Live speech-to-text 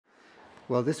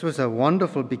Well, this was a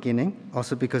wonderful beginning,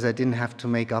 also because I didn't have to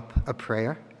make up a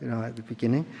prayer, at the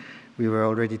beginning. We were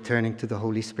already turning to the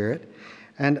Holy Spirit.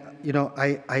 And,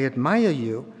 I admire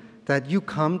you that you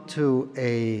come to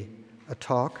a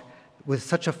talk with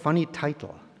such a funny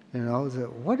title,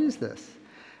 what is this?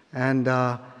 And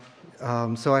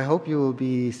so I hope you will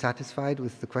be satisfied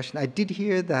with the question. I did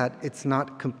hear that it's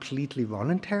not completely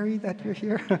voluntary that you're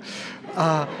here.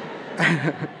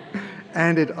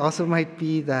 And it also might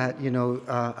be that,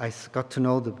 I got to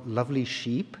know the lovely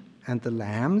sheep and the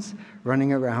lambs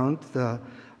running around the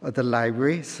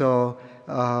library. So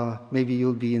maybe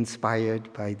you'll be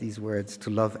inspired by these words to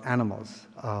love animals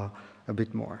a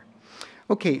bit more.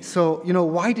 Okay, so,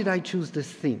 why did I choose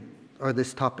this theme or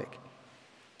this topic?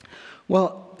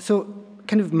 Well, so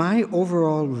kind of my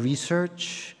overall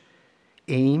research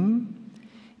aim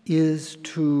is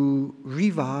to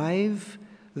revive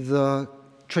the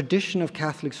tradition of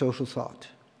Catholic social thought.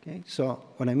 Okay? So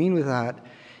what I mean with that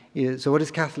is, so what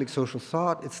is Catholic social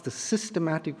thought? It's the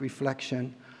systematic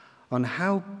reflection on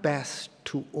how best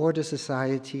to order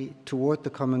society toward the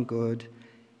common good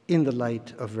in the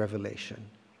light of revelation.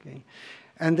 Okay?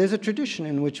 And there's a tradition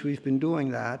in which we've been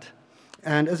doing that.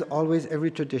 And as always,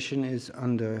 every tradition is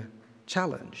under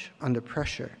challenge, under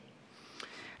pressure.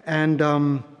 And,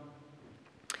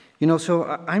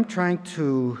 so I'm trying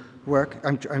to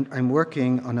I'm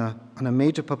working on a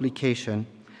major publication,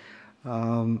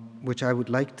 which I would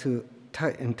like to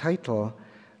entitle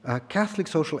Catholic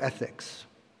Social Ethics.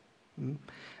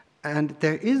 And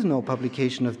there is no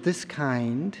publication of this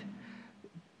kind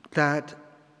that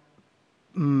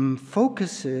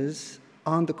focuses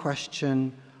on the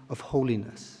question of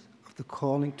holiness, of the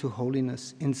calling to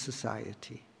holiness in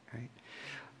society, right?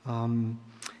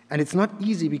 And it's not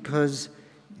easy because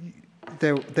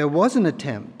there was an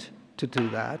attempt to do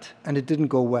that, and it didn't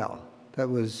go well. That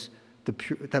was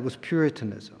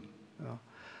Puritanism.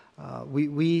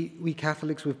 We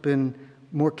Catholics, we've been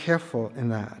more careful in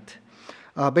that.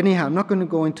 But anyhow, I'm not going to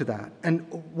go into that. And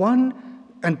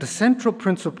the central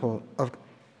principle of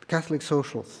Catholic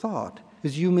social thought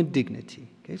is human dignity.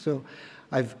 Okay, so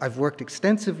I've worked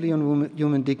extensively on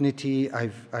human dignity.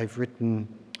 I've written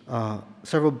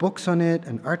several books on it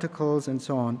and articles and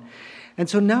so on. And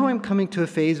so now I'm coming to a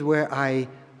phase where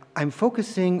I'm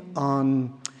focusing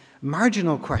on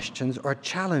marginal questions or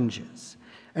challenges.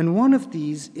 And one of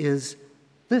these is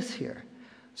this here.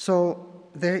 So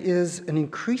there is an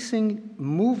increasing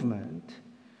movement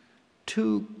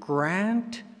to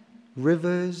grant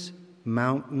rivers,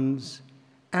 mountains,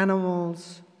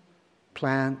 animals,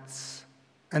 plants,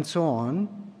 and so on,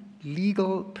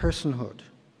 legal personhood.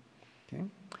 Okay?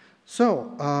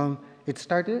 So it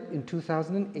started in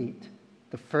 2008.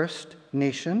 The first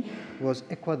nation was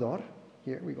Ecuador,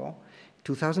 here we go,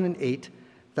 2008,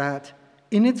 that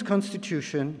in its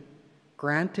constitution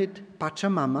granted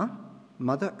Pachamama,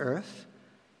 Mother Earth,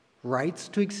 rights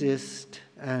to exist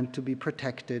and to be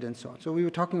protected and so on. So we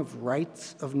were talking of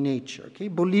rights of nature. Okay?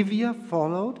 Bolivia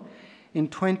followed in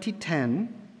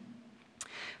 2010.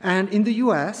 And in the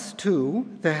US, too,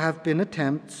 there have been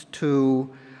attempts to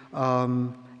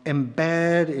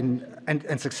embed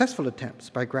and successful attempts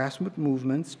by grassroots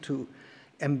movements to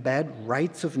embed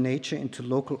rights of nature into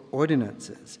local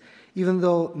ordinances, even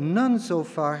though none so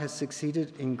far has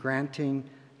succeeded in granting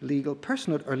legal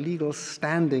personhood or legal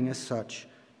standing as such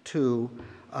to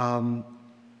a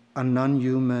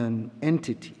non-human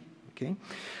entity. Okay?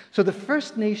 So the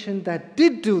first nation that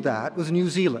did do that was New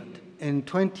Zealand. In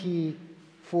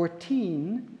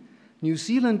 2014, New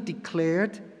Zealand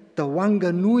declared the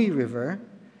Wanganui River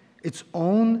its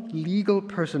own legal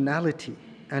personality,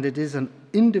 and it is an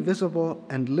indivisible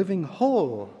and living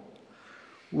whole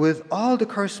with all the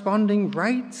corresponding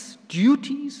rights,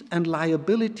 duties, and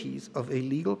liabilities of a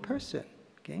legal person.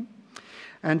 Okay?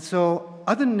 And so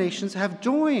other nations have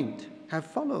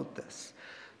followed this.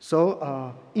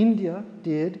 So India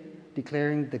did,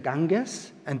 declaring the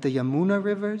Ganges and the Yamuna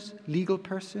rivers legal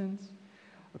persons.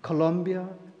 Colombia,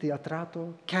 the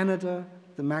Atrato, Canada,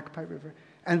 the Magpie River,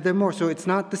 and there are more. So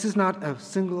this is not a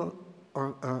single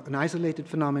or an isolated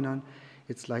phenomenon.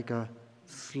 It's like a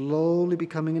slowly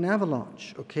becoming an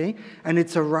avalanche, okay? And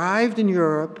it's arrived in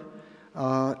Europe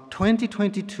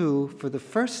 2022 for the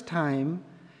first time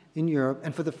in Europe,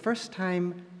 and for the first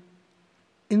time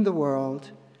in the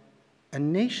world, a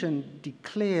nation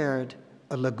declared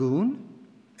a lagoon,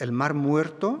 El Mar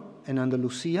Muerto in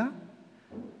Andalusia,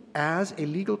 as a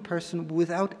legal person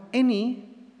without any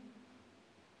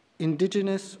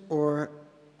indigenous or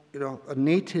a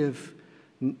native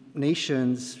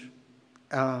nation's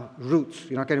roots,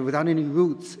 without any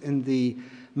roots in the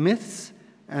myths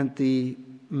and the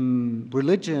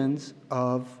religions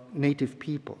of native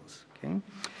peoples. Okay?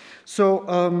 So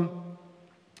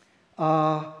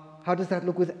how does that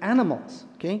look with animals?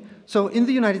 Okay? So in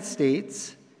the United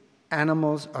States,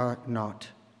 animals are not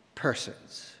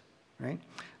persons, right?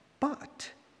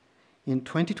 But in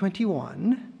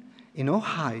 2021, in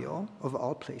Ohio, of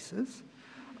all places,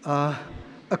 a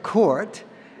court,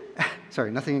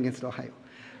 sorry, nothing against Ohio,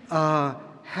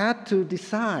 had to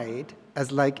decide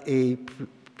as like a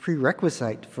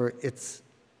prerequisite for its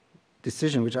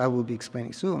decision, which I will be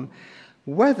explaining soon,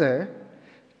 whether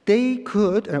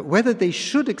they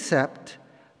should accept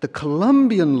the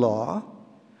Colombian law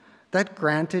that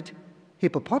granted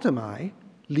hippopotami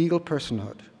legal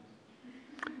personhood.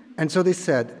 And so they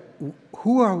said,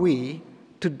 who are we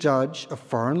to judge a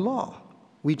foreign law?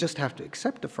 We just have to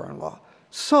accept a foreign law.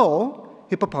 So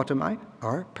hippopotami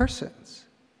are persons.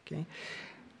 Okay?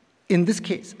 In this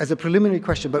case, as a preliminary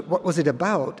question, but what was it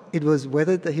about? It was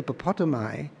whether the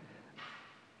hippopotami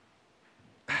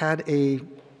had I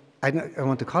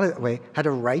want to call it that way, had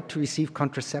a right to receive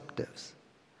contraceptives.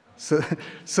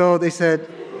 So they said,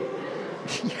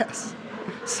 yes,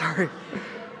 sorry.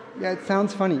 Yeah, it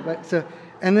sounds funny. But so,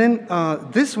 and then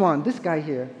this guy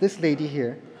here, this lady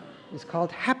here, is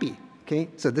called Happy. Okay,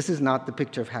 so this is not the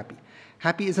picture of Happy.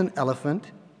 Happy is an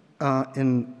elephant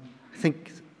in, I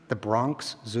think, the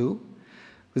Bronx Zoo,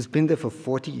 who's been there for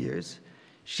 40 years.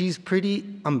 She's pretty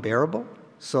unbearable,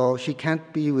 so she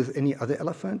can't be with any other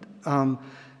elephant.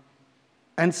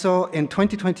 And so in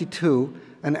 2022,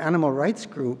 an animal rights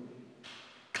group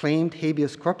claimed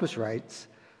habeas corpus rights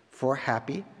for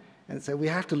Happy and said, we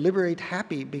have to liberate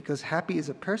Happy because Happy is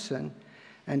a person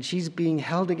and she's being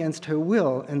held against her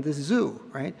will in this zoo,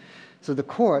 right? So the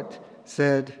court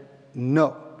said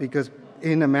no, because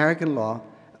in American law,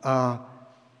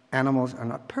 animals are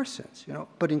not persons, you know.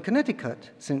 But in Connecticut,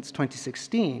 since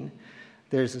 2016,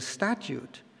 there's a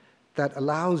statute that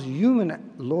allows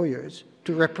human lawyers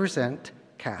to represent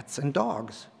cats and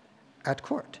dogs at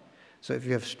court. So if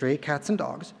you have stray cats and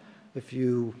dogs, if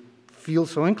you feel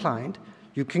so inclined,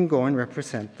 you can go and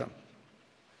represent them.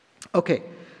 Okay,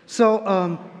 so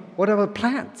what about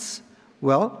plants?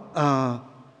 Well,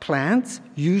 plants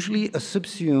usually are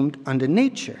subsumed under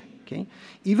nature, okay?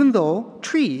 Even though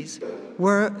trees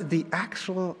were the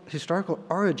actual historical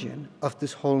origin of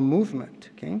this whole movement,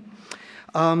 okay?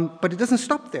 But it doesn't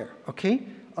stop there, okay?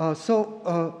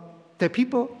 So there are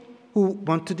people who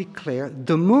want to declare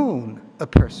the moon a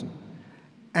person.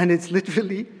 And it's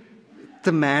literally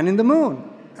the man in the moon.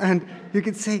 And you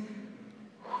could say,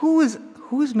 who is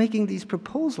making these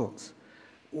proposals?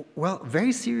 Well,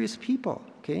 very serious people,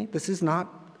 okay? These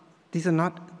are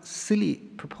not silly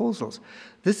proposals.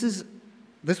 This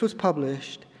was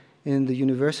published in the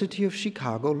University of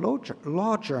Chicago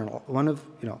Law Journal, one of,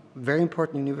 very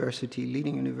important university,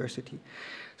 leading university.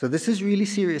 So this is really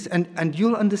serious. And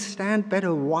you'll understand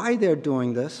better why they're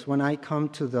doing this when I come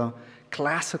to the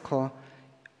classical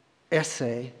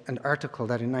essay and article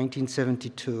that in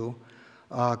 1972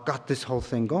 got this whole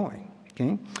thing going,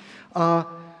 okay?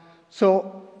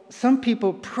 So some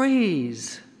people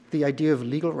praise the idea of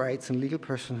legal rights and legal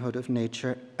personhood of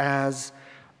nature as,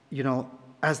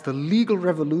 as the legal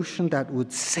revolution that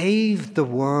would save the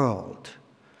world.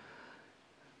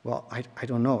 Well, I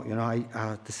don't know.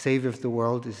 The savior of the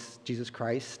world is Jesus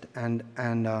Christ, and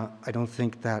I don't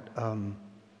think that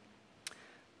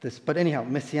this. But anyhow,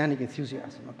 messianic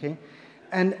enthusiasm. Okay,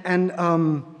 and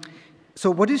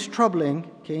so what is troubling,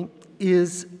 okay,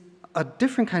 is a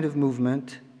different kind of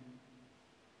movement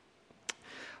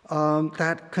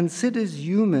that considers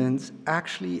humans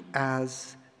actually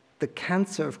as the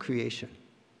cancer of creation,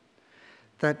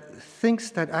 that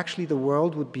thinks that actually the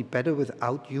world would be better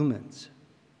without humans,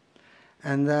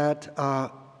 and that,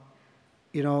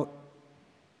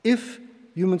 if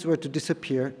humans were to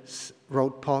disappear,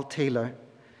 wrote Paul Taylor,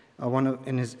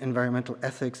 in his Environmental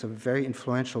Ethics, a very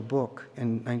influential book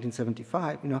in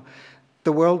 1975,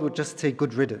 the world would just say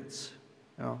good riddance.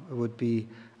 It would be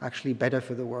actually better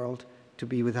for the world to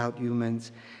be without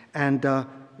humans. And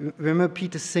remember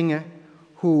Peter Singer,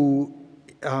 who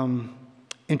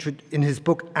in his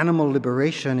book Animal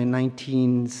Liberation in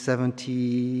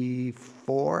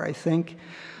 1974, I think,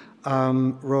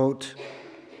 wrote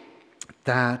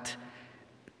that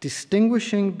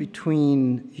distinguishing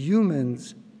between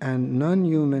humans and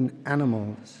non-human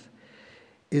animals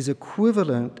is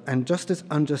equivalent and just as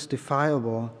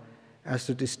unjustifiable as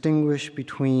to distinguish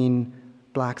between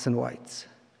blacks and whites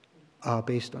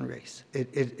based on race.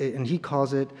 And he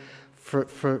calls it,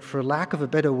 for lack of a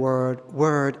better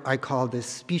word, I call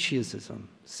this speciesism.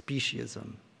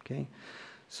 Speciesism, okay?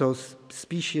 So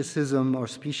speciesism or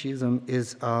speciesism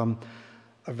is a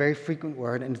a very frequent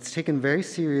word, and it's taken very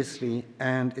seriously,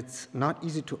 and it's not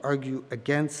easy to argue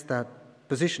against that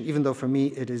position, even though for me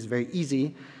it is very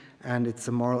easy, and it's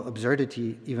a moral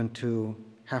absurdity even to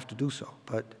have to do so.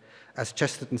 But as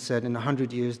Chesterton said, in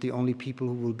 100 years, the only people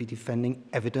who will be defending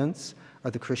evidence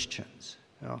are the Christians.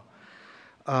 You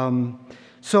know?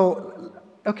 So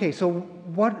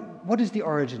what is the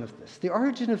origin of this? The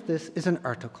origin of this is an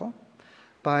article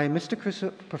by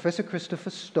Professor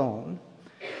Christopher Stone.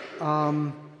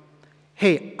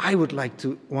 Hey, I would like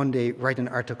to one day write an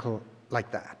article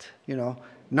like that, you know,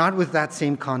 not with that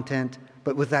same content,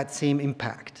 but with that same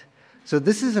impact. So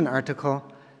this is an article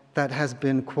that has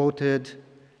been quoted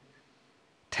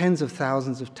tens of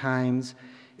thousands of times.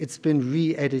 It's been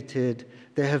re-edited.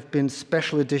 There have been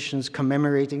special editions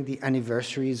commemorating the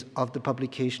anniversaries of the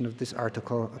publication of this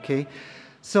article, okay?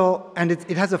 So, and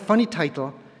it has a funny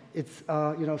title. It's,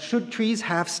 you know, should trees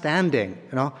have standing?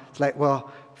 You know, it's like,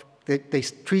 well,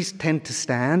 trees tend to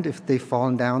stand. If they've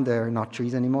fallen down, they're not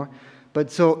trees anymore.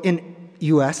 But so in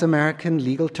US American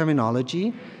legal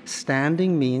terminology,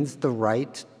 standing means the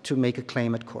right to make a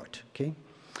claim at court, okay?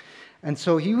 And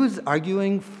so he was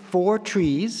arguing for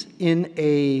trees in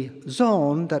a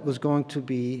zone that was going to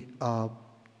be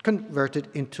converted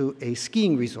into a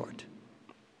skiing resort.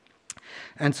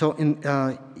 And so in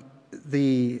I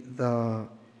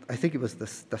think it was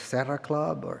the Serra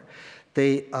Club, or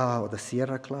the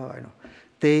Sierra Club, I know.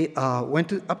 They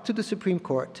went up to the Supreme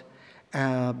Court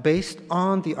based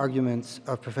on the arguments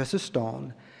of Professor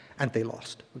Stone, and they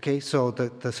lost. Okay, so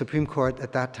the Supreme Court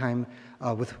at that time,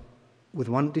 with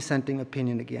one dissenting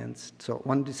opinion against, so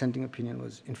one dissenting opinion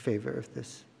was in favor of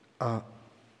this,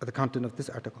 the content of this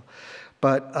article,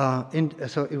 but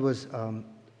so it was,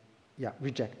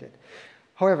 rejected.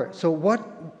 However, so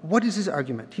what is his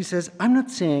argument? He says, I'm not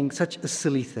saying such a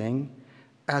silly thing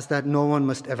as that no one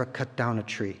must ever cut down a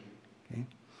tree. Okay?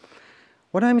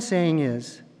 What I'm saying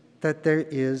is that there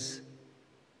is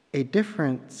a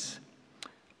difference.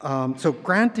 So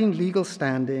granting legal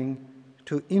standing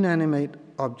to inanimate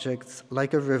objects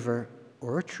like a river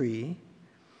or a tree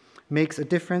makes a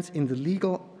difference in the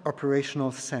legal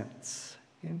operational sense.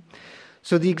 Okay?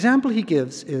 So the example he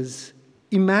gives is,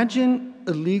 imagine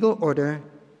a legal order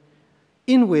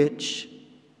in which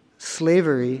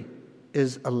slavery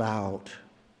is allowed.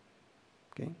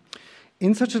 Okay?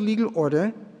 In such a legal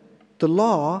order, the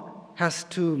law has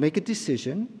to make a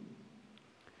decision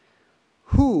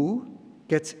who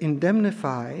gets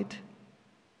indemnified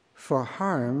for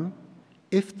harm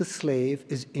if the slave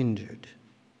is injured.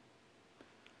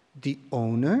 The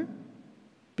owner,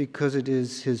 because it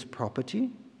is his property,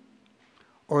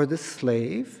 or the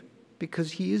slave,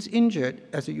 because he is injured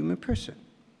as a human person.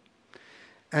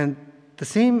 And the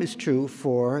same is true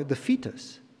for the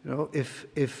fetus. You know,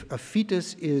 if a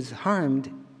fetus is harmed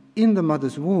in the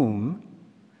mother's womb,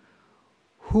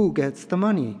 who gets the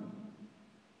money?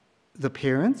 The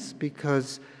parents,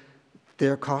 because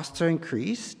their costs are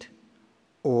increased,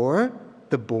 or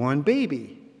the born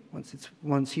baby,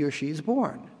 once he or she is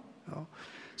born. You know?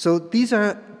 So these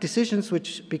are decisions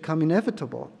which become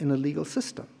inevitable in a legal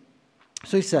system.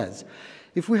 So he says,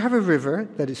 if we have a river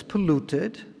that is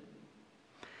polluted,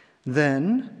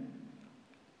 then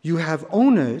you have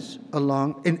owners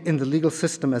along, in the legal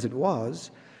system as it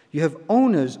was, you have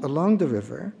owners along the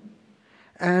river,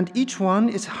 and each one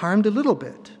is harmed a little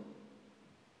bit.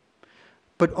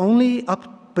 But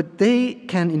they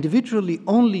can individually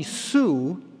only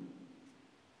sue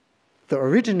the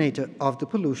originator of the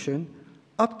pollution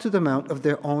up to the amount of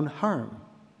their own harm.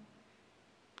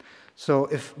 So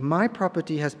if my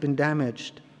property has been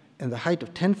damaged in the height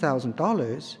of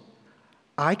 $10,000,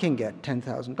 I can get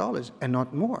 $10,000 and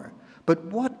not more. But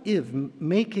what if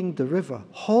making the river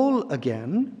whole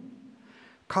again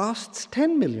costs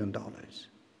 $10 million?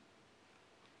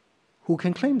 Who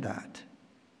can claim that?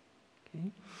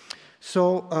 Okay.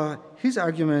 So his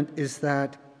argument is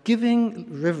that giving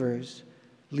rivers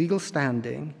legal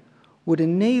standing would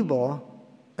enable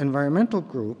environmental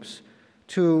groups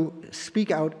to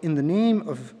speak out in the name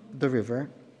of the river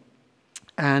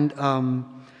and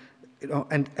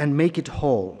make it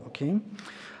whole. Okay,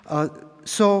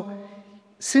 so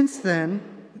since then,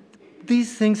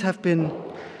 these things have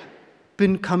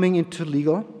been coming into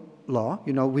legal law.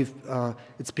 You know,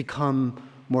 it's become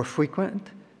more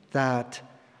frequent that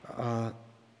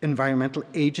environmental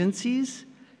agencies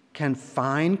can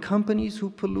fine companies who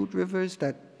pollute rivers,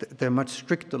 that there are much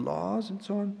stricter laws and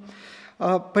so on.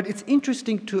 But it's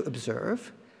interesting to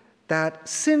observe that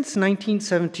since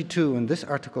 1972, when this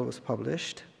article was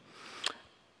published,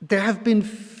 there have been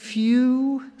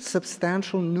few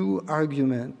substantial new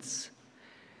arguments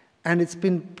And it's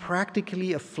been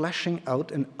practically a fleshing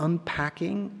out and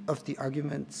unpacking of the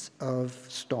arguments of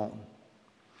Stone.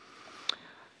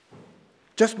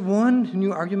 Just one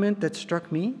new argument that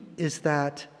struck me is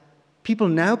that people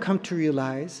now come to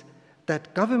realize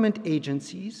that government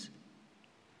agencies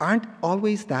aren't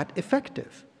always that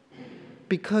effective,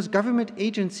 because government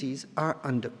agencies are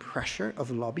under pressure of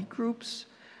lobby groups,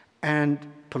 and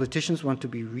politicians want to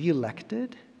be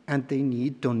re-elected, and they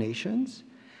need donations.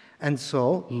 And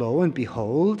so, lo and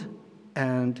behold,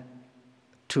 and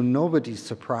to nobody's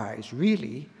surprise,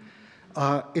 really,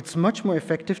 it's much more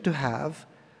effective to have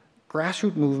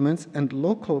grassroots movements and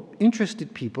local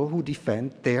interested people who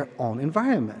defend their own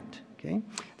environment. Okay?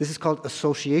 This is called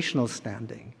associational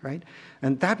standing, right?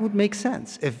 And that would make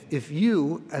sense. If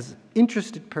you, as an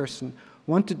interested person,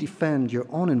 want to defend your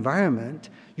own environment,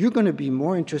 you're going to be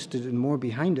more interested and more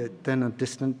behind it than a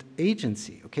distant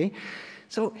agency, okay?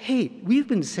 So, hey, we've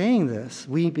been saying this,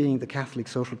 we being the Catholic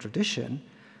social tradition,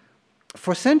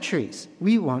 for centuries.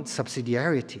 We want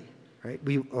subsidiarity, right?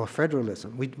 Or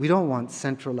federalism. We don't want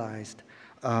centralized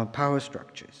power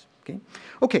structures.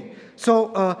 Okay,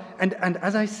 so, and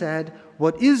as I said,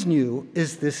 what is new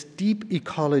is this deep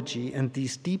ecology and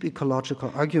these deep ecological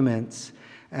arguments,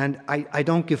 and I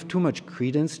don't give too much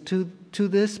credence to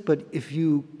this, but if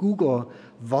you Google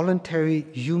voluntary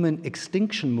human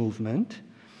extinction movement,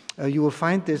 you will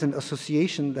find there's an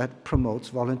association that promotes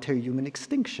voluntary human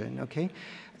extinction, okay?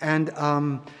 And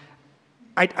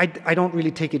I don't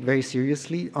really take it very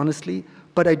seriously, honestly,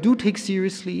 but I do take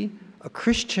seriously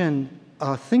Christian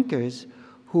thinkers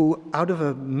who, out of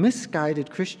a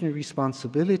misguided Christian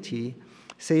responsibility,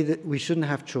 say that we shouldn't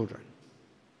have children,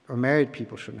 or married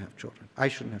people shouldn't have children. I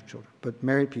shouldn't have children, but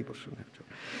married people shouldn't have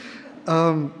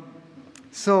children.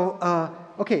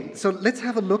 Okay, so let's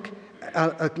have a look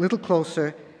a little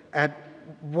closer at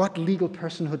what legal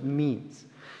personhood means.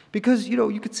 Because,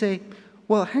 you could say,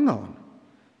 well, hang on.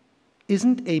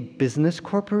 Isn't a business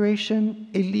corporation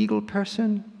a legal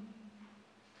person?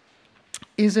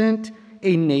 Isn't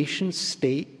a nation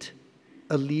state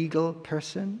a legal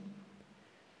person?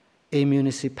 A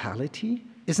municipality?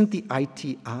 Isn't the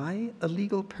ITI a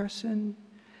legal person?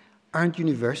 Aren't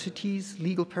universities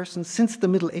legal persons since the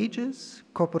Middle Ages?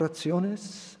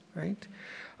 Corporaciones, right?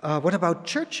 What about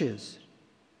churches?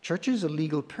 Churches are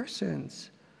legal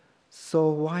persons. So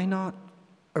why not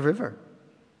a river?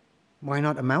 Why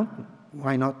not a mountain?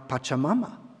 Why not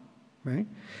Pachamama, right?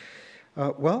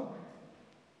 Well,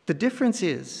 the difference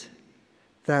is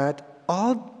that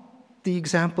all the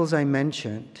examples I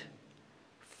mentioned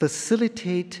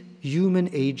facilitate human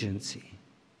agency,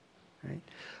 right?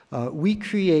 We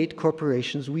create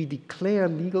corporations, we declare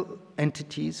legal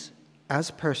entities as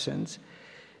persons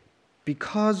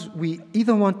because we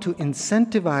either want to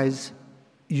incentivize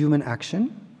human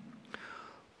action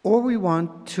or we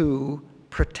want to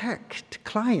protect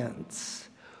clients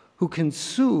who can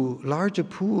sue larger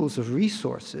pools of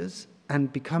resources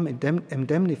and become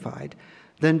indemnified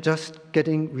than just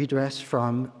getting redress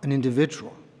from an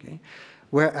individual. Okay?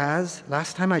 Whereas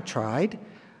last time I tried,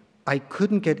 I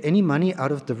couldn't get any money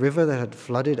out of the river that had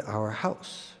flooded our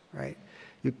house. Right?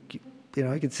 You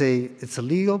could say it's a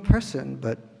legal person,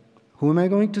 but who am I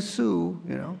going to sue?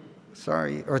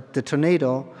 Sorry, or the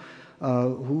tornado.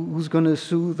 Who's going to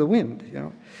sue the wind?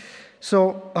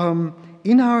 So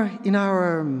in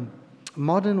our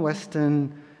modern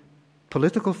Western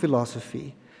political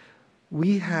philosophy,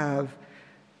 we have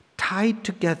tied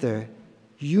together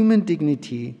human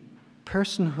dignity,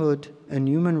 personhood, and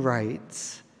human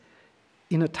rights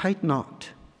in a tight knot,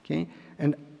 okay?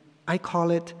 And I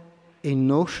call it a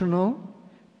notional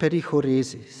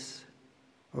perichoresis,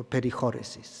 or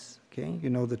perichoresis, okay?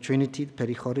 The Trinity,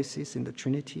 perichoresis in the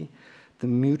Trinity, the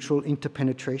mutual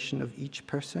interpenetration of each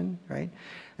person, right?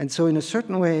 And so in a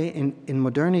certain way, in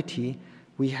modernity,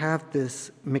 we have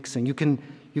this mixing. You can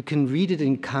read it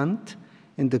in Kant,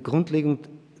 in the Grundlegung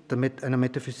einer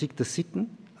Metaphysik der Sitten.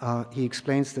 He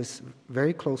explains this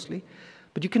very closely.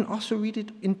 But you can also read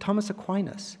it in Thomas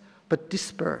Aquinas, but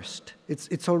dispersed.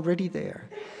 It's already there.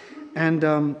 And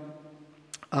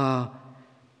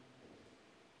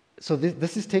so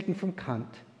this is taken from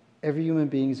Kant. Every human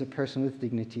being is a person with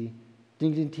dignity.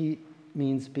 Dignity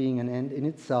means being an end in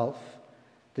itself.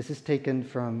 This is taken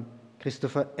from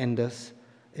Christopher Enders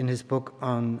in his book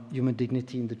on human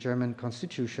dignity in the German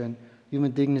Constitution.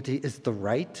 Human dignity is the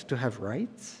right to have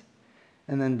rights.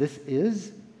 And then this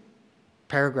is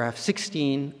paragraph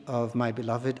 16 of my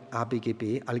beloved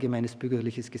ABGB, Allgemeines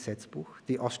Bürgerliches Gesetzbuch,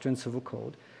 the Austrian Civil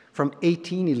Code, from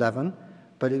 1811,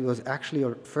 but it was actually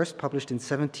first published in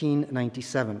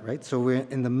 1797, right? So we're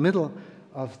in the middle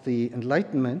of the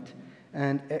Enlightenment,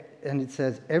 and it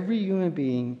says, every human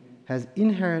being has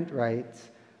inherent rights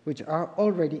which are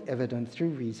already evident through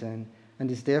reason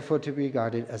and is therefore to be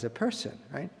regarded as a person,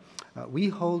 right? We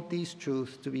hold these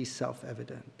truths to be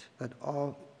self-evident, that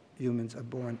all humans are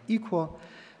born equal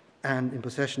and in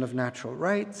possession of natural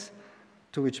rights,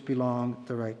 to which belong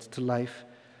the rights to life,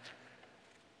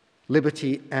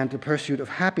 liberty, and the pursuit of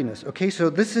happiness. Okay, so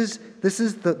this is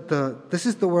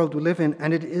the world we live in,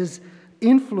 and it is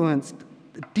influenced,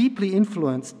 deeply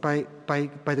influenced by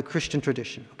the Christian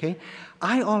tradition. Okay,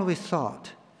 I always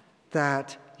thought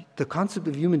that the concept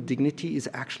of human dignity is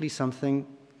actually something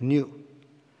new,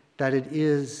 that it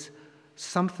is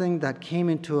something that came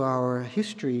into our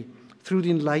history through the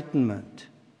Enlightenment.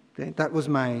 Okay? That was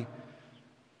my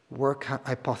work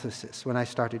hypothesis when I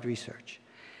started research.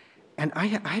 And I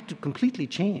had to completely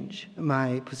change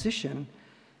my position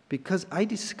because I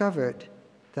discovered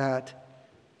that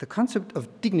the concept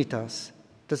of dignitas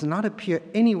does not appear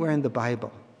anywhere in the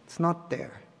Bible. It's not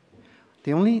there.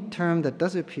 The only term that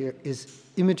does appear is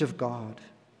image of God.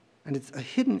 And it's a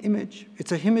hidden image.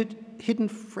 It's a hidden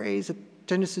phrase at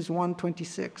Genesis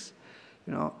 1:26.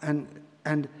 You know,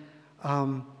 and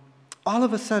all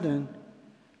of a sudden,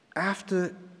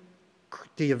 after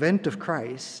the event of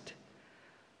Christ,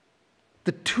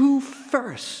 the two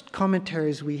first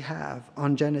commentaries we have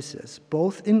on Genesis,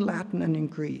 both in Latin and in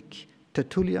Greek,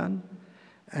 Tertullian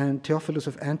and Theophilus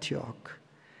of Antioch,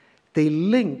 they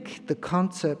link the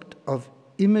concept of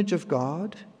image of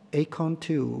God, eikon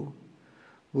tou,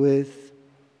 with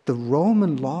the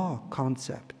Roman law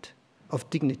concept of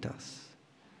dignitas.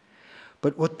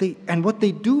 But what they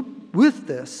do with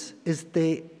this is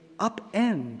they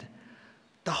upend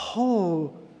the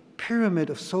whole pyramid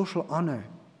of social honor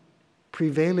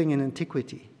prevailing in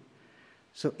antiquity.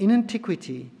 So in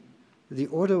antiquity, the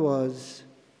order was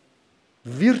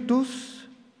virtus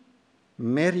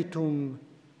meritum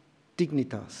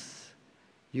dignitas.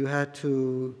 You had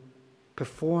to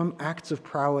perform acts of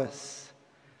prowess.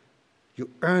 You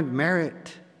earned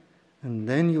merit, and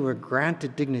then you were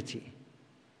granted dignity.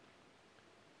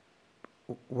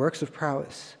 Works of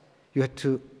prowess. You had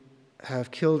to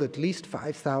have killed at least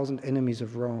 5,000 enemies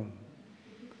of Rome.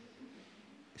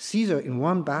 Caesar, in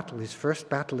one battle, his first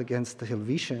battle against the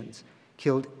Helvetians,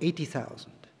 killed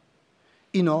 80,000.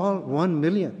 In all, 1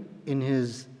 million in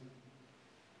his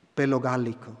Bello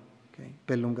Gallico, okay,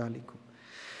 Bellum Gallicum.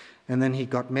 And then he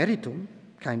got meritum,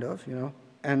 kind of, you know,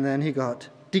 and then he got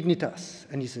dignitas.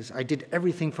 And he says, I did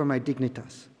everything for my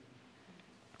dignitas.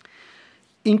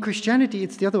 In Christianity,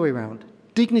 it's the other way around.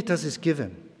 Dignitas is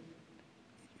given.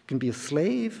 You can be a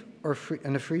slave or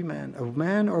a free man, a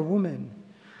man or woman,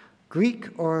 Greek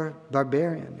or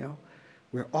barbarian, you know.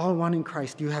 We're all one in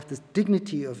Christ. You have this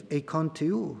dignity of eikon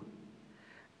tou.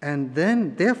 And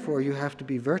then, therefore, you have to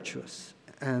be virtuous,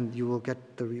 and you will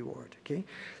get the reward, okay?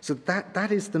 So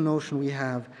that is the notion we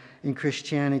have in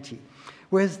Christianity.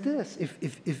 Whereas this,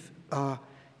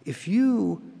 if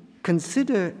you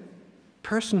consider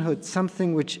personhood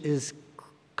something which is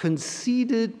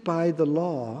conceded by the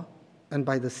law and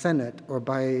by the Senate or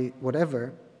by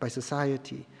whatever, by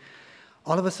society,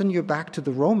 all of a sudden you're back to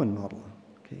the Roman model,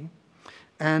 okay?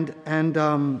 And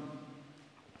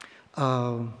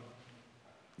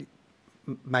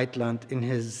Maitland, in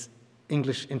his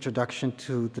English introduction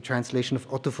to the translation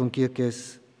of Otto von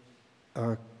Guericke's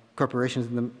Corporations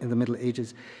in the Middle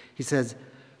Ages, he says,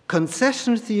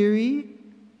 fiction theory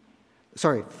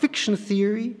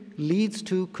leads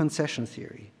to concession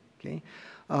theory. Okay?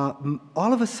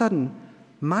 All of a sudden,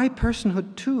 my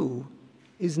personhood too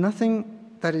is nothing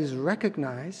that is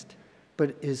recognized,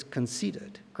 but is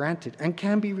conceded, granted, and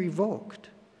can be revoked.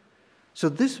 So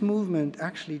this movement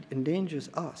actually endangers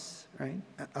us, right?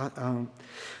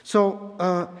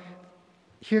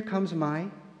 Here comes my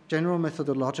general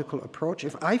methodological approach.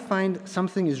 If I find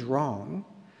something is wrong,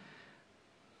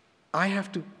 I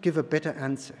have to give a better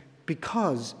answer,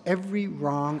 because every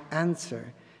wrong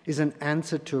answer is an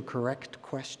answer to a correct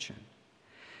question.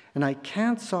 And I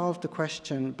can't solve the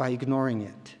question by ignoring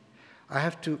it. I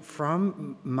have to,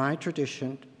 from my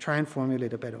tradition, try and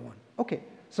formulate a better one. Okay,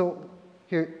 so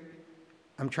here,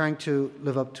 I'm trying to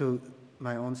live up to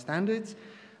my own standards.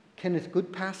 Kenneth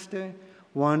Goodpaster,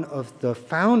 one of the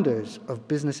founders of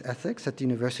business ethics at the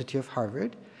University of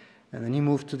Harvard, and then he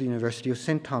moved to the University of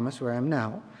St. Thomas, where I am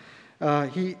now.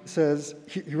 He says,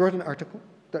 he wrote an article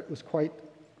that was quite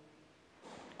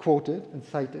quoted and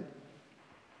cited,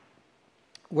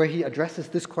 where he addresses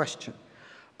this question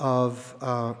of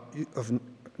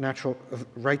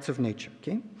rights of nature,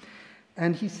 okay?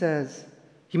 And he says,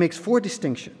 he makes 4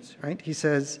 distinctions, right? He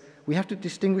says, we have to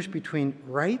distinguish between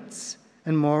rights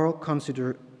and moral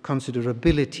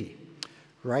considerability.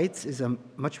 Rights is a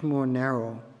much more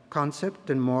narrow concept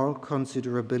than moral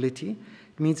considerability.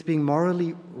 It means being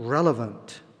morally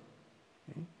relevant,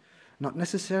 okay? Not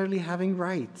necessarily having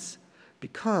rights,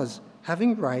 because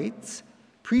having rights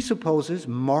presupposes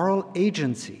moral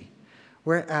agency,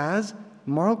 whereas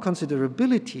moral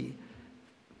considerability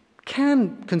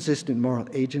can consist in moral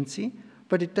agency,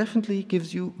 but it definitely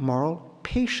gives you moral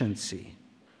patiency.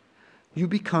 You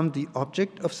become the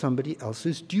object of somebody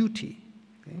else's duty.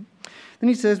 Okay? Then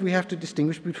he says we have to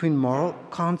distinguish between moral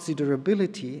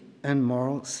considerability and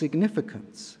moral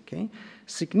significance. Okay?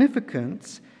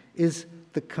 Significance is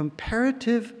the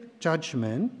comparative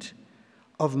judgment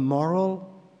of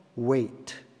moral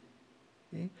weight.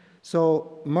 Okay?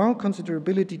 So moral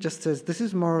considerability just says this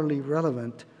is morally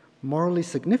relevant. Morally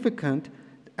significant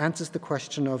answers the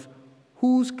question of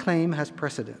whose claim has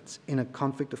precedence in a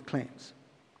conflict of claims.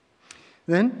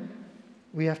 Then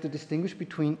we have to distinguish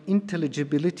between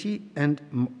intelligibility and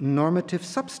normative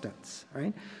substance,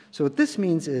 right? So what this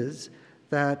means is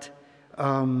that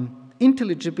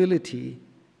intelligibility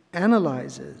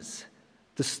analyzes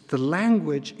the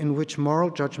language in which moral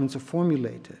judgments are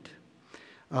formulated.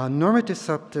 Normative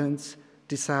substance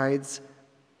decides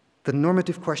the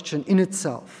normative question in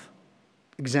itself.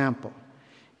 Example,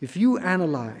 if you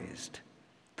analyzed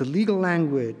the legal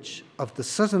language of the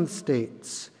southern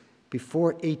states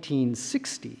before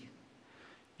 1860,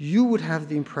 you would have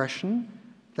the impression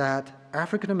that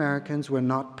African Americans were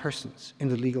not persons in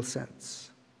the legal sense,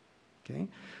 okay?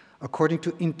 According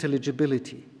to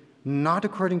intelligibility, not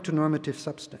according to normative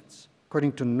substance.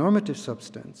 According to normative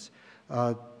substance,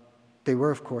 they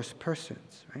were, of course,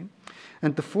 persons, right?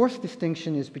 And the fourth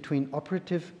distinction is between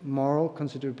operative moral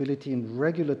considerability and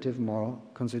regulative moral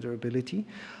considerability.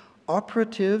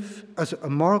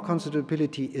 Moral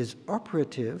considerability is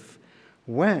operative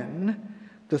when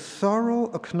the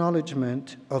thorough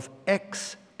acknowledgement of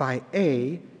X by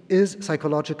A is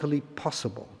psychologically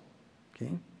possible.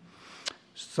 Okay?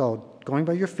 So, going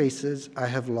by your faces, I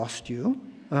have lost you.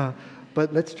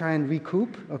 But let's try and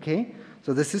recoup, okay?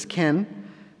 So this is Ken,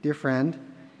 dear friend.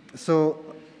 So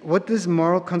what does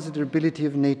moral considerability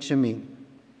of nature mean?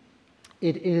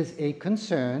 It is a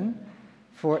concern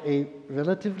for a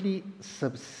relatively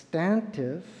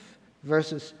substantive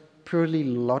versus purely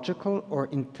logical or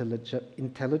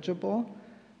intelligible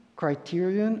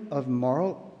criterion of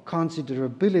moral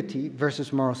considerability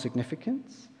versus moral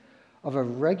significance, of a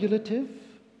regulative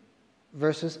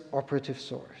versus operative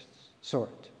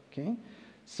sort. Okay?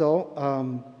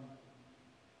 So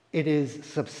it is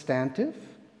substantive,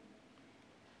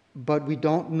 but we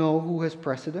don't know who has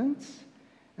precedence,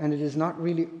 and it is not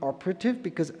really operative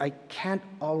because I can't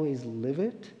always live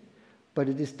it, but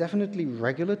it is definitely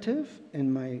regulative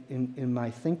in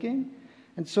my thinking.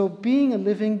 And so being a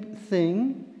living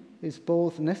thing is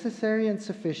both necessary and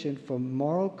sufficient for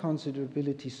moral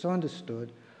considerability so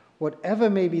understood, whatever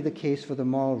may be the case for the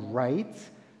moral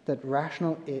rights that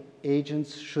rational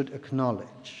agents should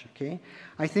acknowledge. Okay?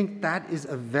 I think that is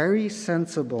a very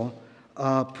sensible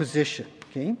position.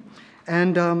 Okay?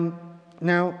 And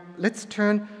now let's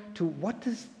turn to what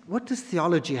does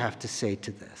theology have to say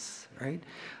to this, right?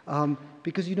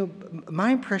 Because, you know,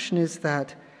 my impression is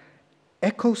that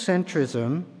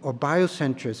ecocentrism or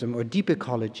biocentrism or deep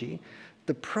ecology,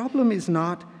 the problem is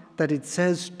not that it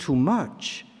says too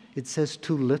much, it says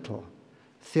too little.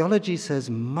 Theology says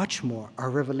much more. Our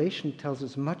revelation tells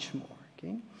us much more.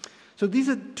 Okay? So these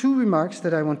are two remarks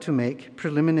that I want to make,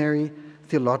 preliminary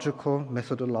theological,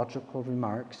 methodological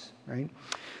remarks. Right?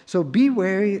 So be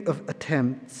wary of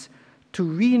attempts to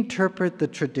reinterpret the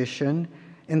tradition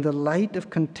in the light of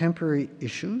contemporary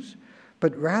issues,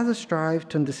 but rather strive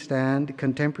to understand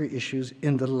contemporary issues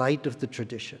in the light of the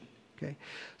tradition. Okay?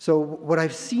 So what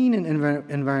I've seen in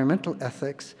environmental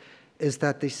ethics is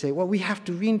that they say, well, we have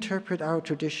to reinterpret our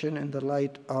tradition in the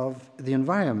light of the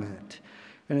environment.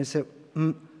 And I say,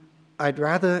 I'd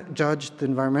rather judge the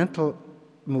environmental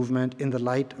movement in the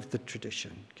light of the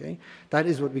tradition. Okay? That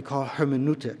is what we call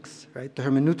hermeneutics, right? The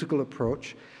hermeneutical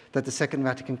approach that the Second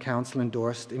Vatican Council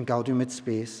endorsed in Gaudium et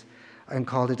Spes and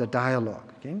called it a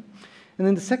dialogue. Okay? And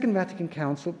then the Second Vatican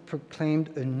Council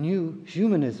proclaimed a new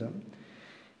humanism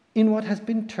in what has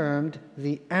been termed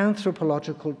the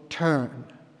anthropological turn,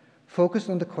 focused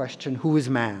on the question, who is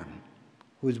man?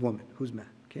 Who is woman? Who's man?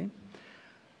 Okay?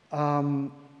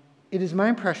 It is my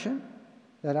impression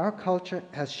that our culture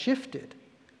has shifted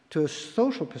to a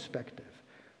social perspective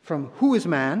from who is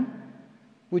man,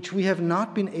 which we have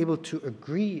not been able to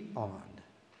agree on.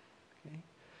 Okay?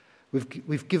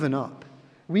 We've given up.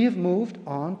 We have moved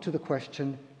on to the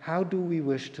question, how do we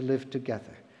wish to live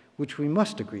together, which we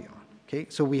must agree on. Okay?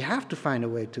 So we have to find a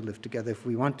way to live together if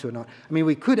we want to or not. I mean,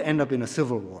 we could end up in a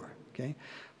civil war, okay?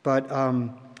 But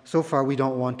so far we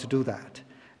don't want to do that.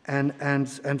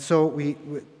 And so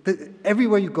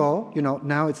everywhere you go,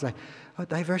 now it's like,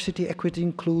 diversity, equity,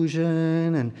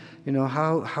 inclusion, and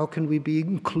how can we be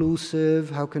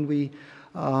inclusive? How can we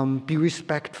be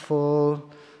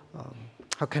respectful?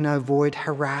 How can I avoid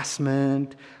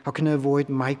harassment? How can I avoid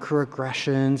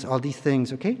microaggressions? All these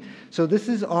things, okay? So this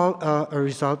is all a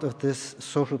result of this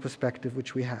social perspective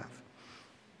which we have.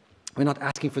 We're not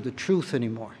asking for the truth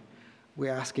anymore.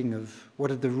 We're asking of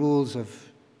what are the rules of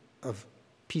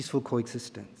peaceful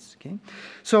coexistence, okay?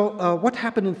 So what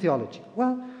happened in theology?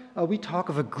 Well, we talk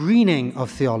of a greening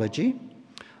of theology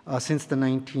since the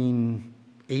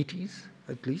 1980s,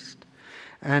 at least,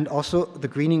 and also the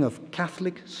greening of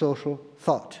Catholic social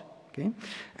thought, okay?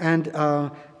 And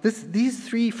these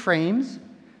three frames,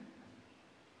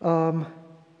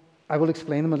 I will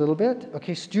explain them a little bit.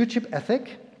 Okay, stewardship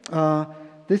ethic,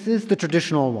 this is the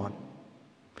traditional one.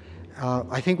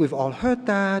 I think we've all heard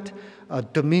that.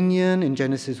 Dominion in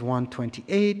Genesis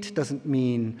 1:28 doesn't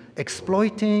mean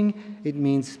exploiting. It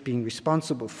means being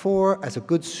responsible for as a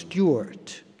good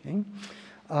steward. Okay?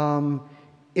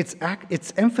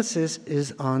 Its emphasis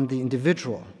is on the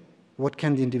individual. What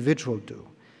can the individual do?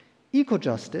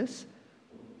 Eco-justice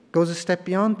goes a step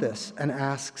beyond this and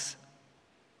asks,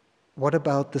 what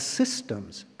about the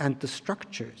systems and the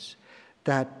structures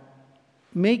that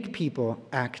make people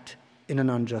act in an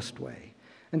unjust way?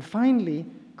 And finally,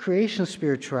 creation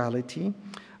spirituality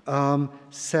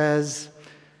says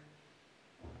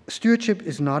stewardship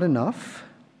is not enough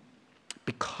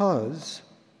because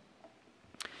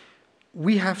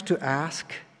we have to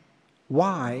ask,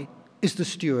 why is the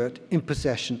steward in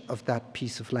possession of that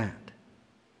piece of land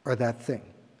or that thing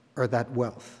or that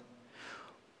wealth?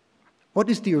 What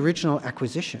is the original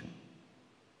acquisition?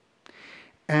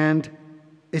 And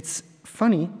it's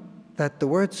funny that the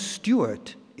word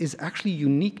steward is actually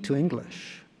unique to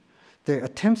English. There are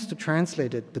attempts to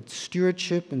translate it, but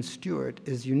stewardship and steward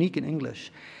is unique in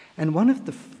English. And one of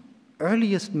the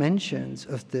earliest mentions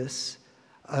of this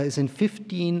is in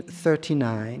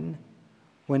 1539,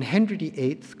 when Henry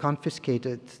VIII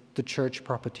confiscated the church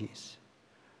properties,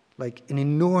 like an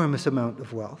enormous amount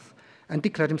of wealth, and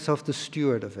declared himself the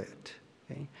steward of it.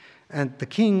 Okay? And the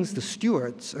kings, the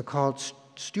stewards, are called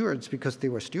stewards because they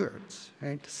were stewards,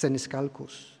 right?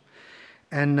 Senescalcus.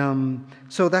 And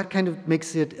so that kind of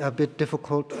makes it a bit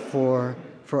difficult for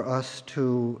us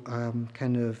to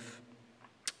kind of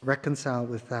reconcile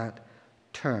with that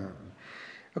term.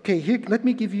 Okay, here, let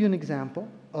me give you an example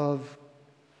of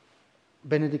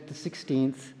Benedict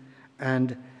XVI,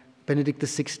 and Benedict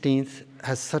XVI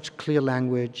has such clear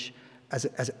language. As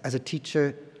a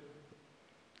teacher,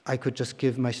 I could just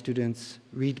give my students,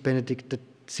 read Benedict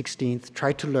XVI,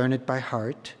 try to learn it by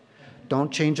heart,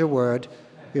 don't change a word,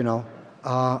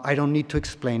 I don't need to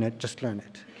explain it, just learn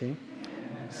it, okay?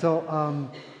 So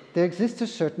there exists a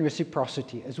certain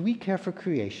reciprocity. As we care for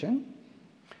creation,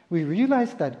 we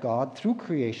realize that God, through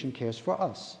creation, cares for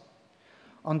us.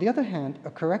 On the other hand, a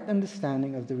correct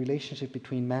understanding of the relationship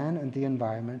between man and the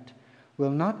environment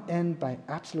will not end by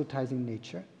absolutizing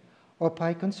nature or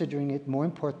by considering it more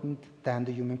important than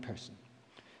the human person.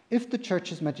 If the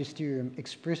Church's magisterium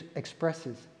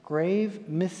expresses grave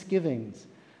misgivings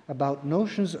about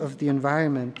notions of the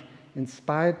environment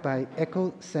inspired by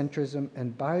ecocentrism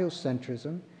and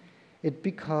biocentrism,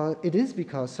 it is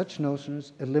because such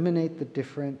notions eliminate the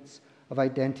difference of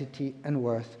identity and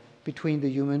worth between the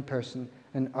human person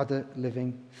and other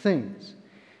living things.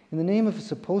 In the name of a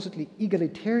supposedly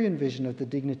egalitarian vision of the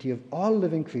dignity of all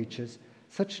living creatures,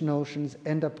 such notions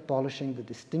end up abolishing the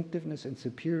distinctiveness and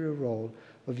superior role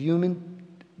of human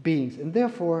beings, and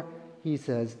therefore, he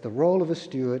says, the role of a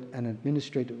steward and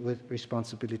administrator with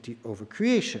responsibility over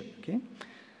creation. Okay?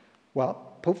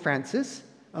 Well, Pope Francis,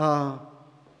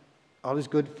 always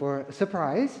good for a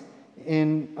surprise,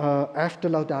 after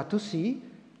Laudato Si,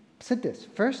 said this: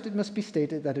 first, it must be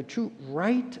stated that a true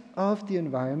right of the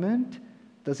environment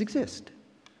does exist,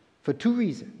 for two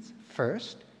reasons.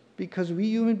 First, because we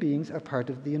human beings are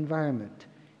part of the environment.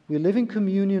 We live in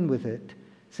communion with it,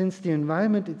 since the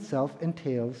environment itself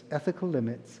entails ethical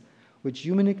limits which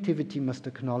human activity must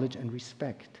acknowledge and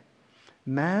respect.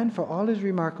 Man, for all his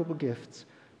remarkable gifts,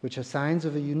 which are signs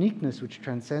of a uniqueness which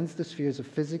transcends the spheres of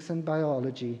physics and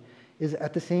biology, is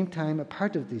at the same time a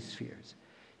part of these spheres.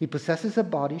 He possesses a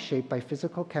body shaped by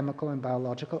physical, chemical, and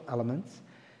biological elements,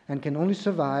 and can only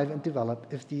survive and develop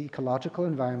if the ecological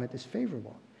environment is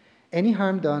favorable. Any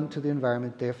harm done to the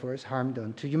environment, therefore, is harm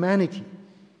done to humanity.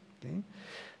 Okay?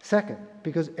 Second,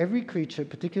 because every creature,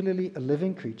 particularly a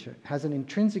living creature, has an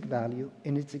intrinsic value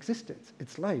in its existence,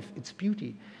 its life, its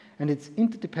beauty, and its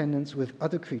interdependence with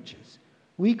other creatures.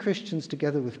 We Christians,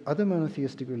 together with other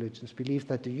monotheistic religions, believe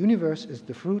that the universe is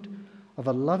the fruit of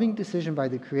a loving decision by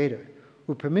the Creator,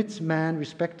 who permits man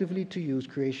respectively to use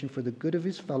creation for the good of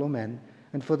his fellow men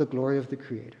and for the glory of the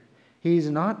Creator. He is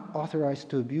not authorized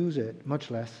to abuse it,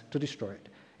 much less to destroy it.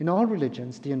 In all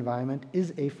religions, the environment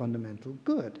is a fundamental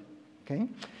good. Okay?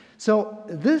 So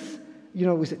this,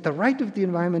 we say the right of the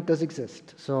environment does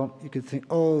exist. So you could think,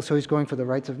 oh, so he's going for the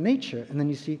rights of nature. And then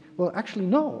you see, well, actually,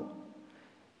 no.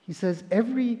 He says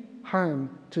every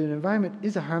harm to an environment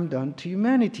is a harm done to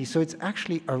humanity. So it's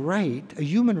actually a right, a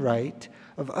human right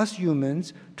of us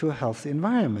humans to a healthy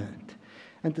environment.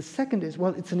 And the second is,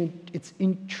 well, it's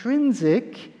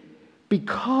intrinsic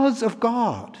because of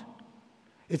God.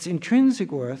 Its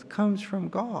intrinsic worth comes from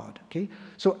God. Okay?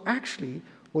 So actually,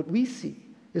 what we see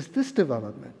is this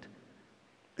development.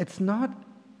 It's not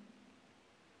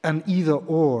an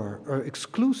either-or or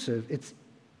exclusive. It's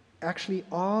actually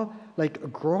all like a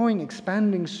growing,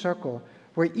 expanding circle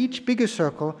where each bigger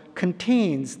circle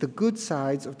contains the good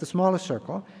sides of the smaller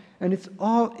circle, and it's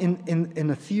all in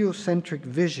a theocentric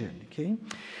vision. Okay?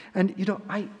 And,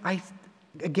 I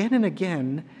again and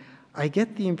again, I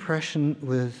get the impression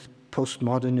with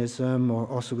postmodernism or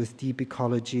also with deep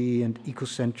ecology and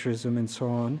ecocentrism and so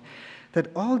on, that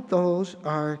all those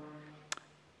are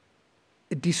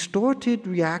distorted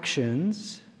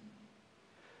reactions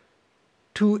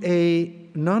to a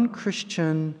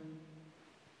non-Christian,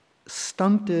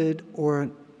 stunted or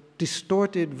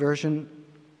distorted version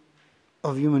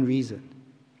of human reason.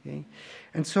 Okay?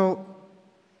 And so,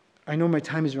 I know my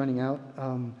time is running out,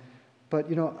 but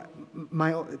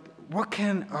what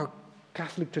can our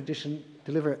Catholic tradition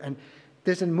deliver? And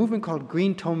there's a movement called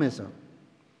Green Thomism.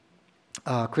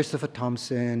 Christopher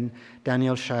Thompson,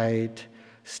 Daniel Schlag,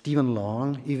 Stephen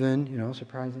Long, even,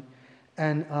 surprising.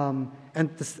 And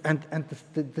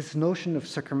this notion of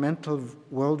sacramental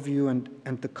worldview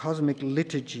and the cosmic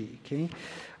liturgy. Okay,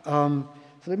 so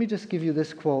let me just give you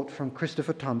this quote from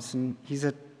Christopher Thompson. He's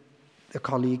a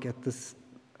colleague at this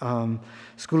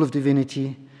School of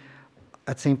Divinity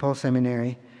at St. Paul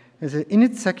Seminary. He said, in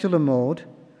its secular mode,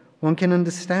 one can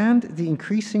understand the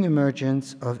increasing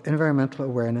emergence of environmental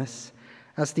awareness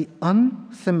as the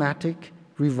unthematic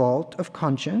revolt of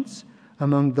conscience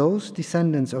among those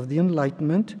descendants of the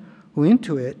Enlightenment who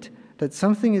intuit that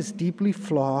something is deeply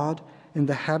flawed in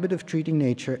the habit of treating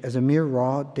nature as a mere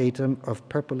raw datum of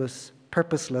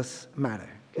purposeless matter.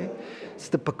 Okay? It's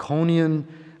the Baconian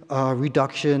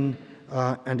reduction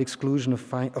and exclusion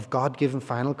of God-given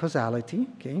final causality.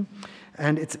 Okay?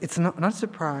 And it's not a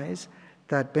surprise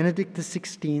that Benedict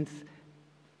XVI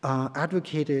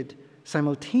advocated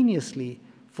simultaneously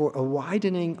for a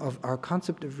widening of our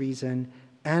concept of reason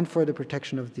and for the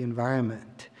protection of the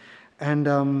environment. And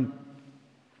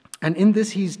in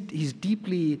this, he's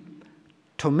deeply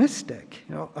Thomistic.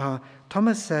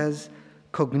 Thomas says,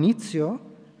 cognitio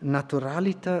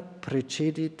naturalita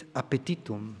precedit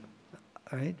appetitum,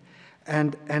 right?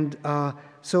 And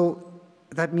so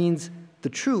that means the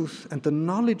truth and the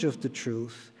knowledge of the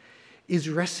truth is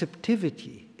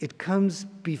receptivity. It comes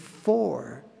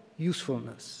before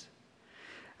usefulness.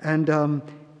 And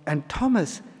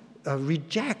Thomas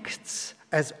rejects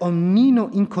as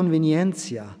omnino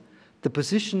inconvenientia the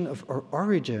position of our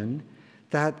origin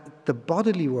that the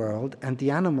bodily world and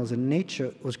the animals and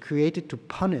nature was created to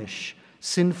punish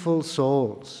sinful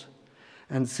souls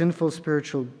and sinful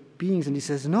spiritual beings. And he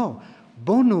says, no,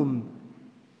 bonum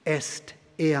est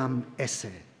eam esse,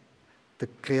 the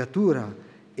creatura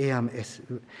eam esse.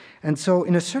 And so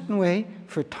in a certain way,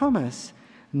 for Thomas,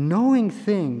 knowing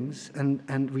things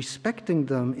and respecting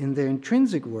them in their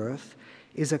intrinsic worth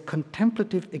is a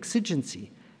contemplative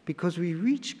exigency, because we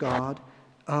reach God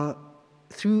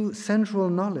through sensual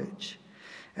knowledge.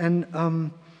 And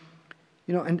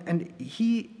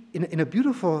he, in a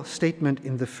beautiful statement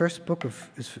in the first book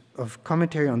of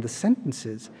commentary on the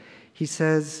sentences, he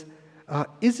says,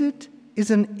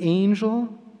 is an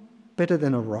angel better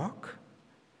than a rock,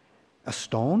 a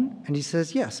stone? And he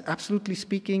says, yes, absolutely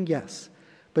speaking, yes.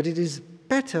 But it is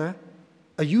better,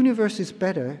 a universe is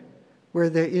better where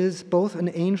there is both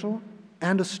an angel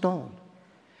and a stone.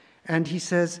 And he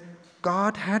says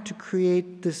God had to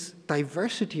create this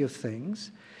diversity of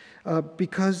things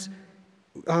because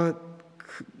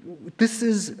this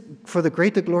is for the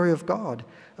greater glory of God.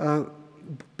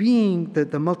 Being,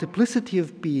 the multiplicity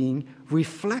of being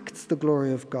reflects the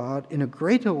glory of God in a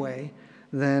greater way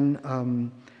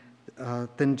than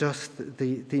just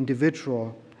the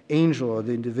individual angel or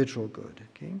the individual good.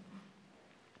 Okay?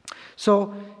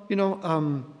 So,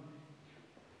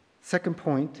 second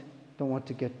point, don't want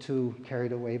to get too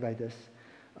carried away by this,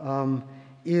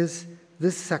 is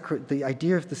the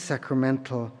idea of the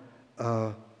sacramental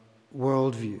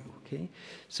worldview. Okay,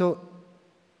 so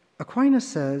Aquinas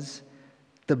says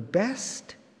the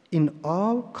best in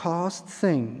all caused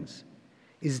things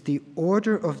is the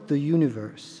order of the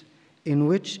universe in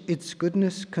which its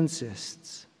goodness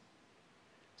consists.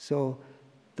 So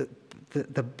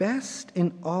the best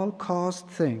in all caused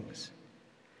things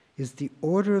is the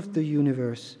order of the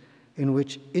universe in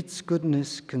which its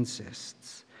goodness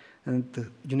consists. And the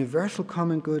universal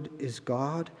common good is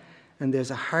God, and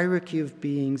there's a hierarchy of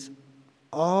beings.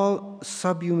 All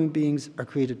subhuman beings are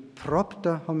created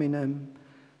propter hominem,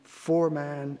 for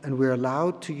man, and we're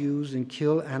allowed to use and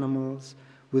kill animals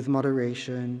with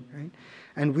moderation, right?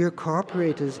 And we're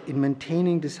cooperators in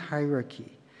maintaining this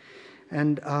hierarchy.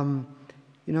 And,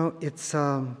 it's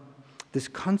this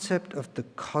concept of the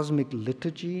cosmic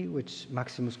liturgy, which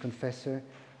Maximus Confessor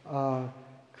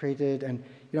created. And,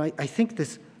 I think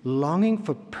this longing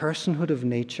for personhood of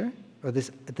nature, or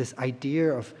this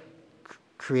idea of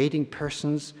creating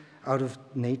persons out of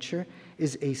nature,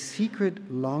 is a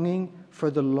secret longing for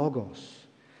the Logos,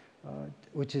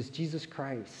 which is Jesus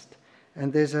Christ.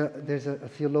 And there's a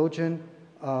theologian,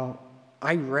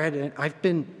 I read it, I've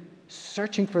been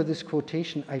searching for this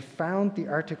quotation. I found the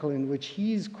article in which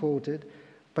he's quoted,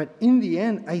 but in the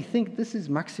end, I think this is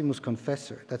Maximus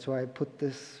Confessor. That's why I put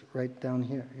this right down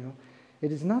here.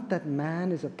 It is not that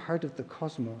man is a part of the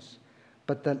cosmos,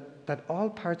 but that all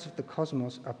parts of the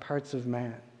cosmos are parts of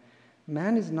man.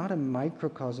 Man is not a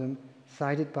microcosm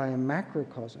sided by a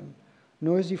macrocosm,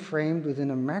 nor is he framed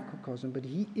within a macrocosm, but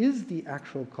he is the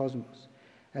actual cosmos,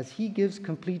 as he gives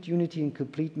complete unity and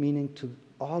complete meaning to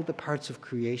all the parts of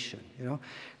creation.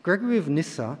 Gregory of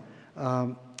Nyssa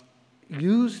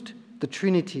used the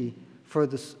Trinity for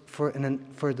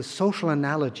the social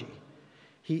analogy.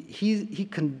 He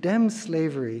condemns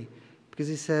slavery because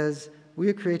he says we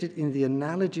are created in the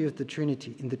analogy of the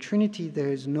Trinity. In the Trinity,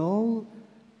 there is no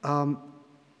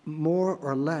more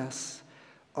or less.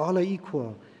 All are equal.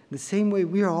 In the same way,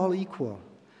 we are all equal,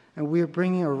 and we are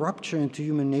bringing a rupture into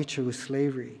human nature with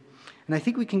slavery. And I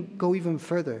think we can go even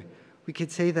further. We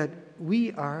could say that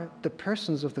we are the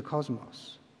persons of the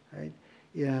cosmos, right?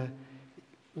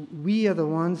 We are the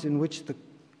ones in which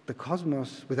the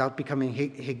cosmos, without becoming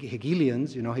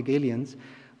Hegelians, in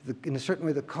a certain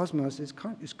way, the cosmos is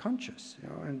conscious,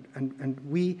 and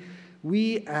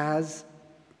we as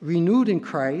renewed in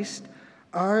Christ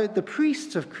are the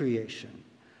priests of creation.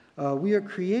 We are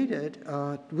created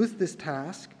with this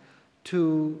task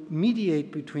to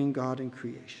mediate between God and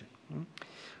creation.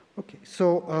 Okay,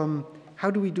 so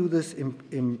how do we do this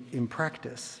in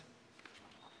practice?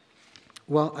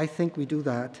 Well, I think we do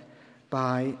that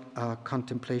by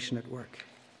contemplation at work.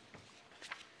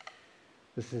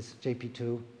 This is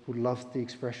JP2, who loves the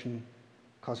expression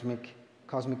cosmic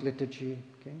liturgy.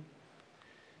 Okay,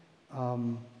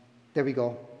 there we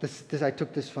go. This I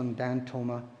took this from Dan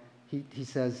Thoma. He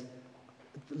says,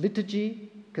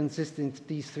 liturgy consists in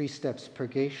these three steps: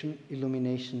 purgation,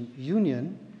 illumination,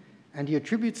 union. And he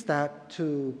attributes that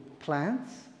to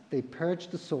plants. They purge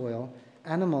the soil.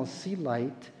 Animals see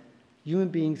light. Human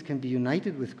beings can be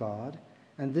united with God.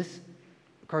 And this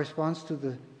corresponds to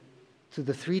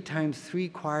the 3 times 3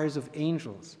 choirs of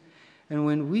angels. And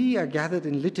when we are gathered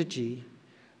in liturgy,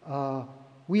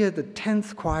 we are the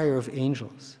 10th choir of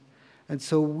angels. And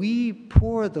so we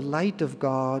pour the light of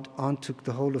God onto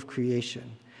the whole of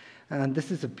creation. And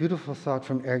this is a beautiful thought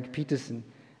from Eric Peterson.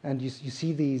 And you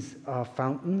see these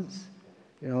fountains.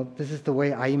 This is the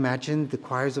way I imagine the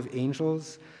choirs of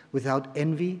angels, without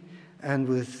envy and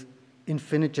with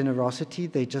infinite generosity.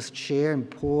 They just share and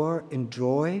pour in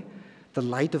joy the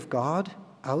light of God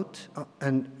out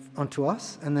and onto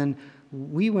us. And then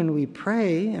when we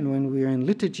pray and when we are in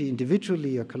liturgy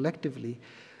individually or collectively,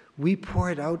 we pour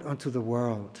it out onto the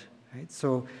world. Right?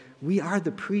 So we are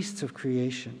the priests of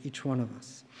creation, each one of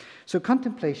us. So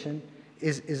contemplation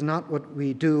is not what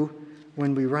we do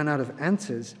when we run out of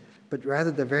answers, but rather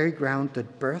the very ground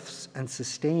that births and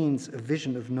sustains a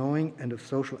vision of knowing and of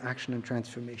social action and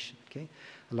transformation. Okay,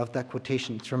 I love that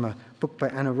quotation. It's from a book by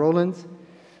Anna Rollins,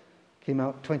 came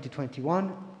out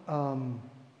 2021.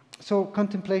 So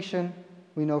contemplation,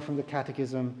 we know from the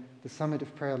Catechism, the summit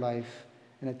of prayer life,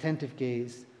 an attentive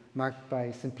gaze marked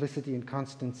by simplicity and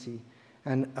constancy.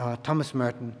 And Thomas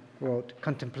Merton wrote,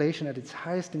 contemplation at its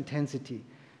highest intensity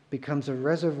becomes a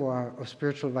reservoir of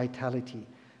spiritual vitality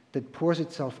that pours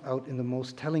itself out in the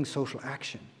most telling social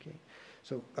action. Okay?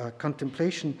 So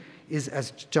contemplation is,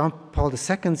 as John Paul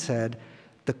II said,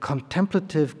 the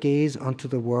contemplative gaze onto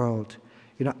the world.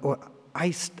 You know,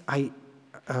 I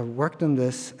worked on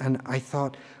this, and I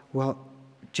thought, well,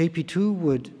 JP2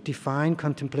 would define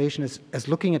contemplation as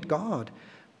looking at God.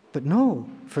 But no,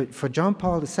 for John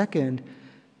Paul II,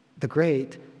 the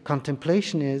Great,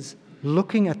 contemplation is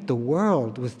looking at the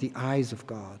world with the eyes of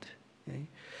God. Okay?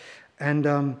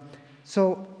 And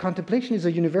so contemplation is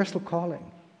a universal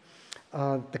calling.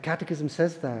 The Catechism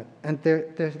says that. And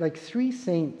there's like 3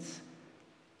 saints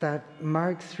that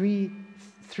mark three,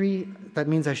 that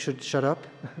means I should shut up,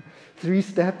 3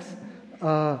 steps.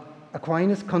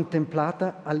 Aquinas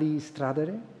contemplata alii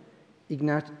stradere,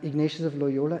 Ignatius of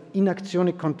Loyola, in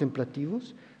actione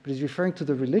contemplativus, but he's referring to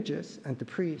the religious and the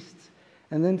priests.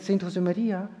 And then Saint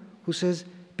Josemaria, who says,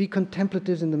 be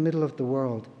contemplatives in the middle of the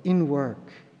world, in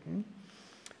work. Okay?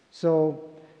 So,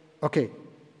 okay,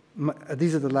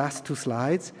 these are the last 2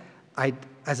 slides.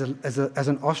 As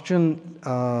an Austrian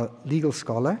legal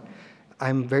scholar,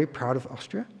 I'm very proud of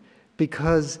Austria,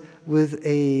 because with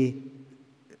a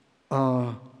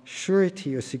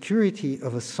surety or security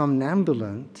of a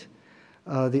somnambulant,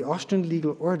 the Austrian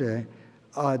legal order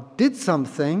did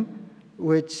something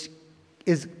which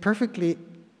is perfectly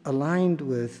aligned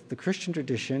with the Christian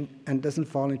tradition and doesn't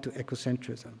fall into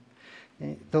ecocentrism.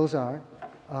 Okay? Those are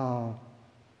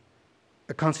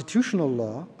a constitutional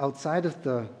law outside of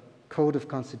the Code of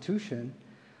Constitution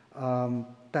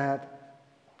that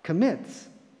commits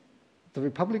the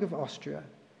Republic of Austria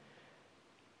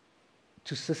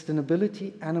to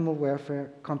sustainability, animal welfare,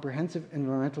 comprehensive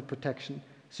environmental protection,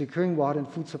 securing water and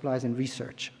food supplies, and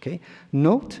research. Okay?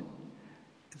 Note,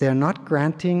 they're not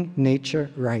granting nature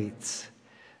rights.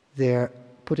 They're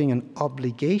putting an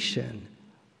obligation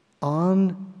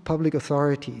on public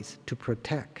authorities to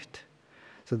protect.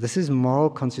 So this is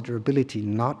moral considerability,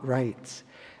 not rights.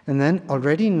 And then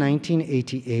already in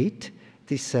 1988,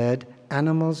 they said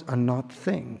animals are not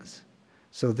things.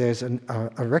 So there's a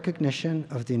recognition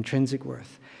of the intrinsic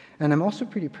worth. And I'm also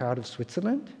pretty proud of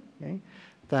Switzerland, okay,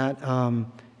 that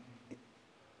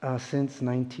since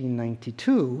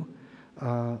 1992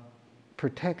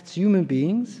 protects human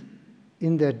beings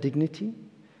in their dignity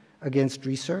against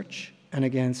research and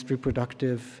against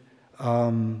reproductive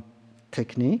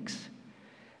techniques,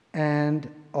 and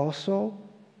also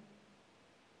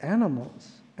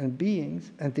animals and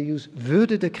beings, and they use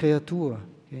Würde der Kreatur.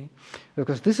 Okay?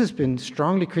 Because this has been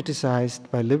strongly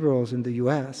criticized by liberals in the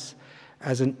US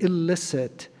as an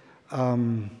illicit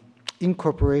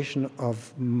incorporation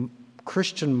of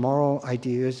Christian moral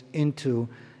ideas into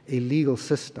a legal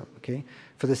system. Okay?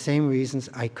 For the same reasons,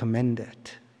 I commend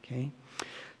it. Okay?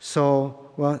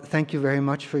 So, well, thank you very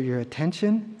much for your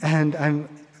attention, and I'm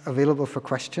available for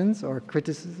questions or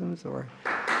criticisms or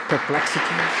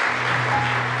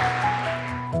perplexities.